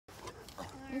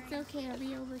It's okay, I'll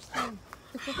be over soon.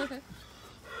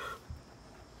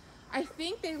 I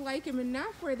think they like him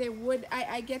enough where they would,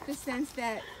 I get the sense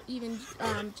that even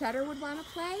Cheddar would want to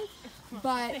play,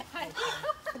 but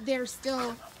they're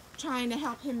still trying to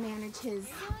help him manage his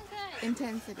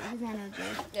intensity, his energy.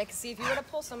 Yeah, because see, if you were to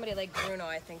pull somebody like Bruno,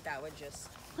 I think that would just...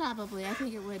 Probably, I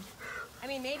think it would. I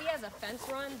mean, maybe as a fence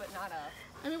run, but not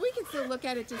a... I mean, we can still look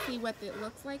at it to see what it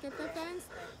looks like at the fence.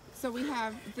 So we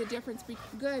have the difference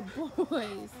between... Good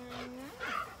boys.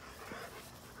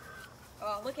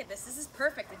 Oh, look at this. This is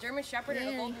perfect. The German Shepherd and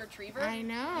a Golden Retriever. I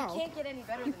know. You can't get any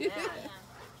better than that.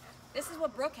 This is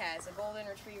what Brooke has, a Golden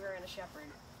Retriever and a Shepherd.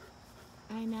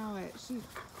 I know it.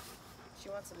 She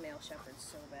wants a male Shepherd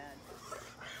so bad.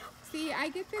 See, I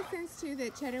get the sense, too,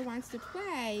 that Cheddar wants to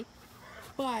play,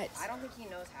 but... I don't think he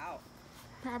knows how.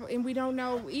 Probably, and we don't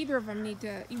know, either of them need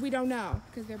to... We don't know,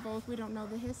 because they're both... We don't know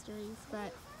the histories,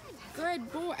 but...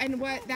 Good boy. And what...